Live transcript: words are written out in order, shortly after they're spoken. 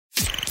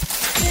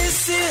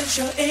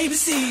Essential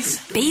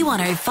ABCs.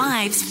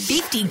 B105's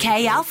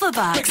 50K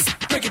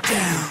Alphabucks. Break it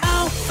down.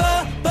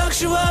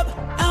 Alphabucks you up.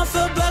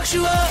 Alphabucks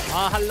you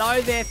up. Hello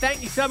there.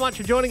 Thank you so much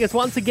for joining us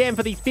once again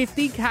for the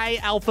 50K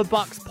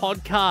Alphabucks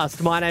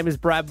podcast. My name is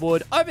Brad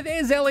Wood. Over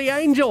there's Ellie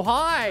Angel.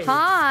 Hi.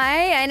 Hi,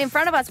 and in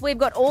front of us we've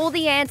got all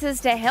the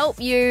answers to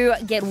help you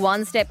get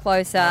one step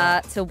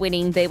closer to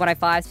winning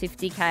B105's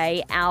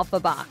 50K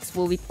Alphabucks.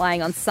 We'll be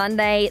playing on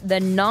Sunday the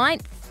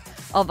 9th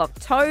of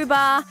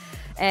October.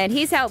 And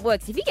here's how it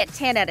works. If you get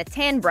 10 out of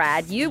 10,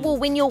 Brad, you will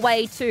win your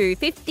way to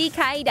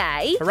 50K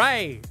Day.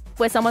 Hooray.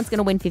 Where someone's going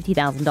to win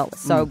 $50,000.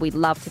 So we'd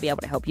love to be able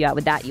to help you out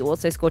with that. You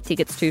also score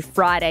tickets to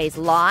Friday's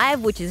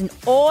Live, which is an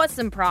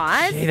awesome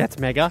prize. Gee, that's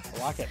mega. I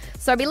like it.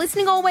 So be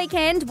listening all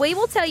weekend. We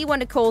will tell you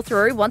when to call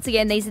through. Once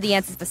again, these are the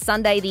answers for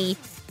Sunday the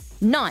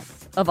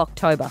 9th of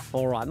October.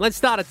 All right. Let's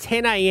start at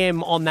 10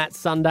 a.m. on that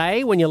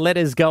Sunday when your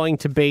letter's going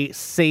to be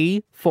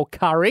C for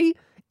curry.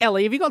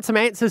 Ellie, have you got some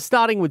answers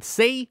starting with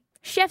C?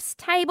 Chef's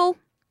Table,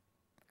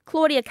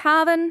 Claudia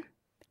Carvin,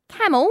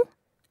 Camel,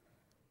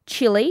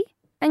 Chili,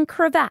 and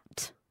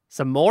Cravat.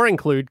 Some more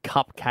include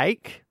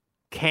cupcake,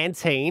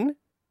 canteen,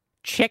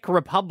 Czech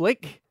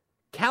Republic,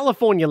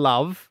 California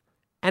love,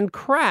 and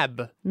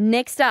crab.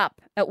 Next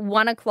up, at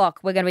 1 o'clock,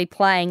 we're going to be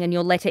playing, and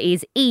your letter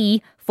is E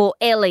for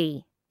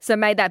Ellie. So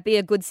may that be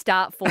a good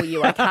start for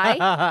you, okay?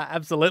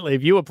 Absolutely.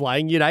 If you were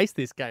playing, you'd ace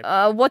this game.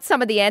 What's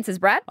some of the answers,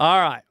 Brad?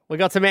 All right. We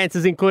got some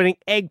answers including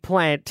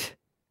eggplant,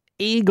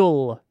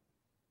 eagle,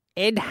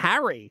 Ed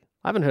Harry.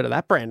 I haven't heard of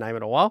that brand name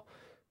in a while.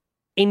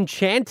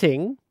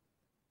 Enchanting,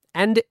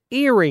 and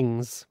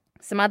earrings.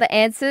 Some other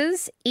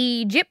answers: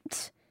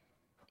 Egypt,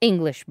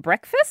 English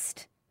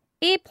breakfast,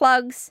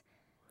 earplugs,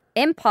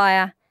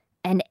 Empire,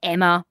 and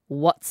Emma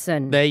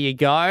Watson. There you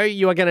go.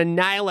 You are going to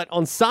nail it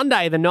on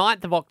Sunday, the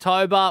 9th of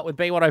October with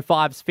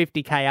B105's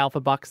 50K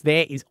Alphabucks.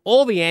 There is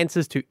all the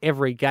answers to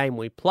every game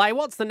we play.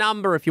 What's the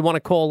number if you want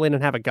to call in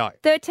and have a go?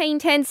 13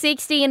 10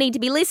 60. You need to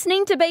be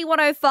listening to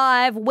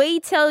B105.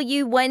 We tell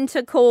you when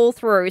to call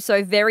through,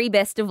 so very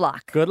best of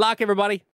luck. Good luck, everybody.